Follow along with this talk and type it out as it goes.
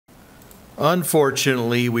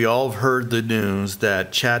Unfortunately, we all have heard the news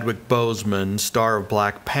that Chadwick Boseman, star of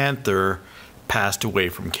Black Panther, passed away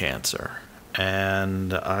from cancer.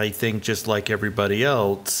 And I think, just like everybody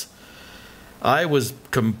else, I was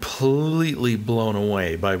completely blown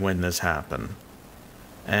away by when this happened.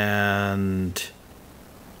 And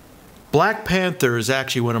Black Panther is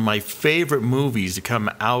actually one of my favorite movies to come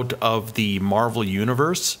out of the Marvel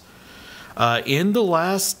Universe. In the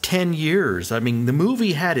last 10 years, I mean, the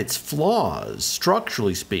movie had its flaws,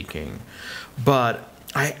 structurally speaking, but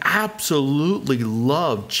I absolutely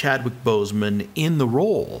loved Chadwick Boseman in the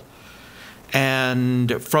role.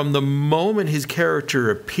 And from the moment his character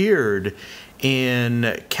appeared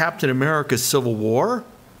in Captain America's Civil War,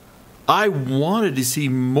 I wanted to see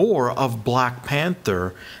more of Black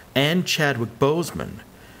Panther and Chadwick Boseman.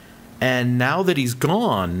 And now that he's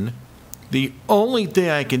gone, the only thing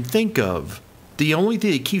I can think of, the only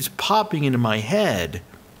thing that keeps popping into my head,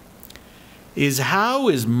 is how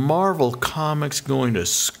is Marvel Comics going to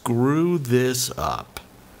screw this up?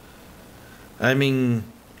 I mean,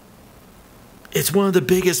 it's one of the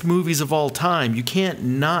biggest movies of all time. You can't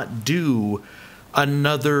not do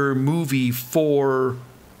another movie for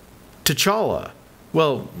T'Challa.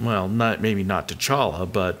 Well, maybe not T'Challa,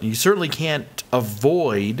 but you certainly can't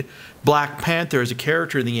avoid Black Panther as a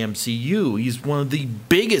character in the MCU. He's one of the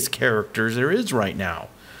biggest characters there is right now.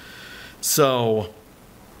 So,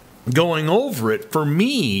 going over it, for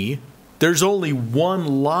me, there's only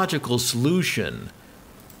one logical solution.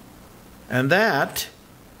 And that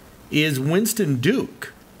is Winston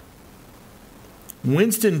Duke.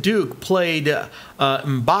 Winston Duke played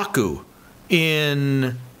Baku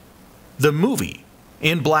in the movie,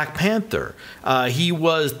 in Black Panther. He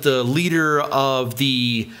was the leader of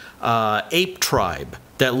the ape tribe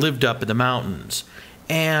that lived up in the mountains.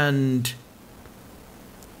 And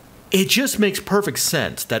it just makes perfect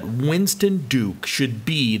sense that Winston Duke should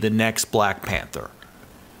be the next Black Panther.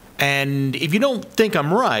 And if you don't think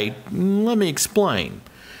I'm right, let me explain.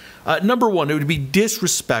 Number one, it would be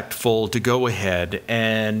disrespectful to go ahead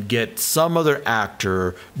and get some other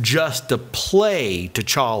actor just to play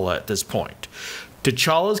T'Challa at this point.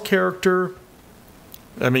 T'Challa's character,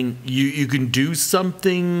 I mean, you can do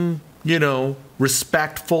something,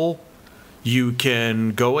 respectful. You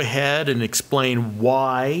can go ahead and explain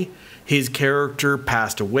why his character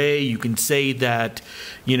passed away. You can say that,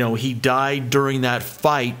 he died during that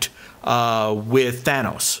fight with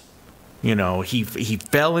Thanos. He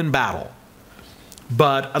fell in battle.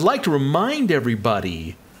 But I'd like to remind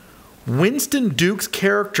everybody, Winston Duke's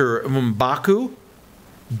character, M'Baku,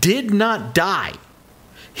 did not die.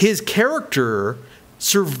 His character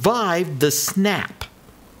survived the snap.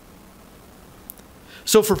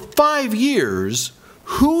 So for 5 years,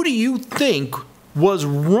 who do you think was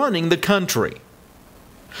running the country?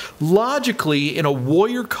 Logically, in a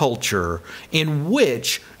warrior culture in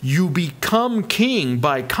which you become king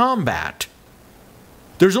by combat,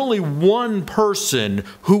 there's only one person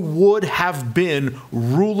who would have been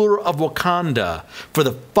ruler of Wakanda for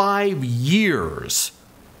the 5 years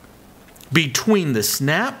between the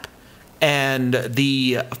snap and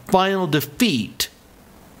the final defeat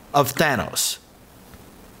of Thanos.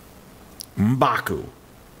 M'Baku.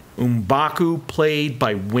 M'Baku played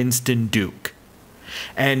by Winston Duke.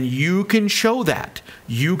 And you can show that.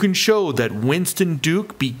 You can show that Winston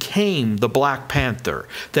Duke became the Black Panther,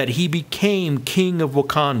 that he became king of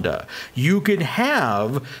Wakanda. You can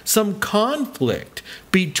have some conflict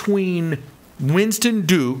between Winston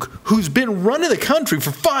Duke, who's been running the country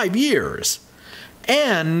for 5 years,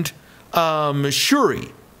 and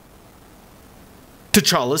Shuri,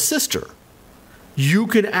 T'Challa's sister. You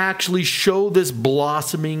can actually show this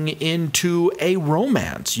blossoming into a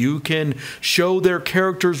romance. You can show their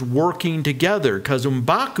characters working together, because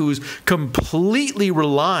M'Baku's completely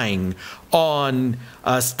relying on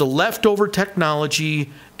the leftover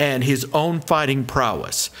technology and his own fighting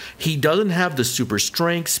prowess. He doesn't have the super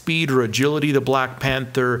strength, speed, or agility of the Black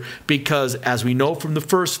Panther because, as we know from the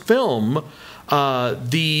first film,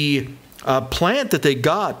 the plant that they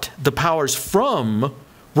got the powers from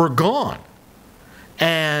were gone.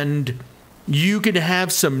 And you can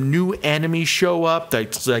have some new enemies show up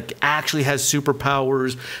that actually has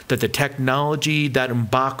superpowers, that the technology that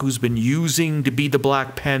M'Baku's been using to be the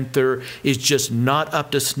Black Panther is just not up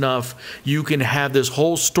to snuff. You can have this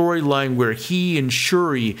whole storyline where he and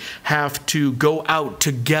Shuri have to go out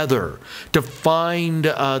together to find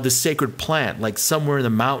the sacred plant, like somewhere in the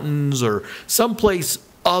mountains or someplace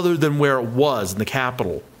other than where it was in the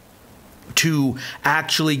capital. to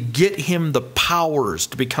actually get him the powers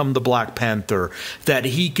to become the Black Panther, that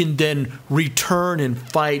he can then return and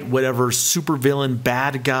fight whatever supervillain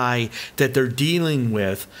bad guy that they're dealing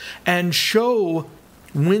with, and show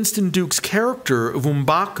Winston Duke's character of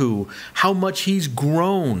Baku how much he's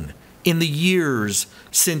grown in the years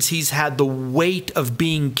since he's had the weight of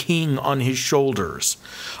being king on his shoulders,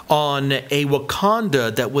 on a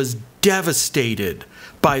Wakanda that was devastated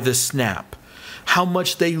by the snap, how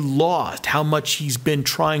much they lost, how much he's been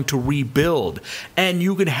trying to rebuild. And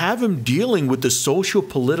you can have him dealing with the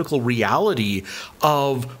socio-political reality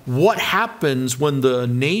of what happens when the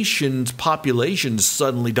nation's population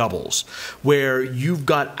suddenly doubles, where you've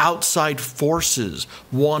got outside forces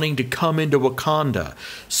wanting to come into Wakanda.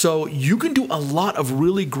 So you can do a lot of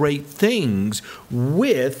really great things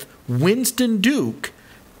with Winston Duke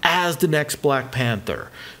as the next Black Panther.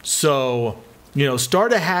 So,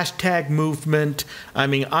 start a hashtag movement. I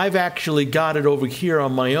mean, I've actually got it over here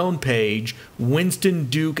on my own page, Winston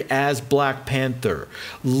Duke as Black Panther.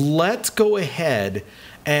 Let's go ahead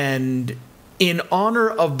and, in honor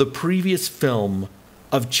of the previous film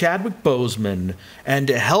of Chadwick Boseman, and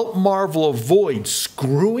to help Marvel avoid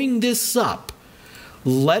screwing this up,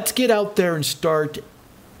 let's get out there and start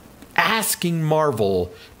asking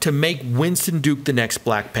Marvel to make Winston Duke the next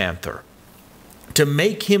Black Panther, to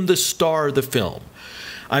make him the star of the film.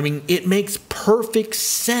 I mean, it makes perfect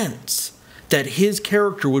sense that his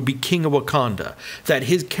character would be King of Wakanda, that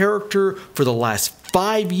his character for the last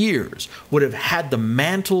 5 years would have had the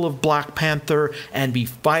mantle of Black Panther and be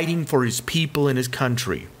fighting for his people and his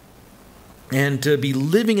country, and to be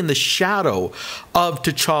living in the shadow of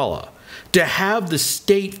T'Challa, to have the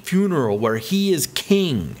state funeral where he is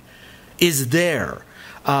king is there.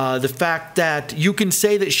 The fact that you can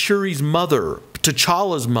say that Shuri's mother,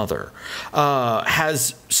 T'Challa's mother,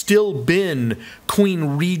 has still been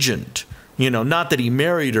Queen Regent. Not that he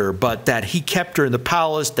married her, but that he kept her in the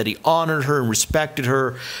palace, that he honored her and respected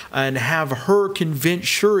her, and have her convince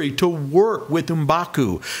Shuri to work with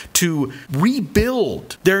M'Baku to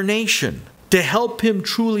rebuild their nation, to help him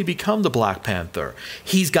truly become the Black Panther.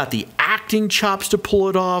 He's got the acting chops to pull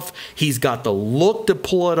it off. He's got the look to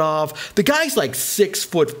pull it off. The guy's like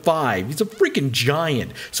 6'5". He's a freaking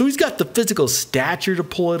giant. So he's got the physical stature to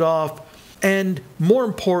pull it off. And more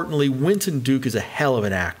importantly, Winston Duke is a hell of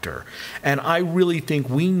an actor. And I really think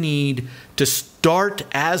we need to start,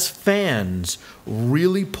 as fans,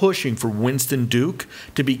 really pushing for Winston Duke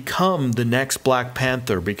to become the next Black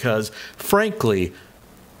Panther, because, frankly,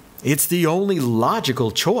 it's the only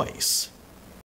logical choice.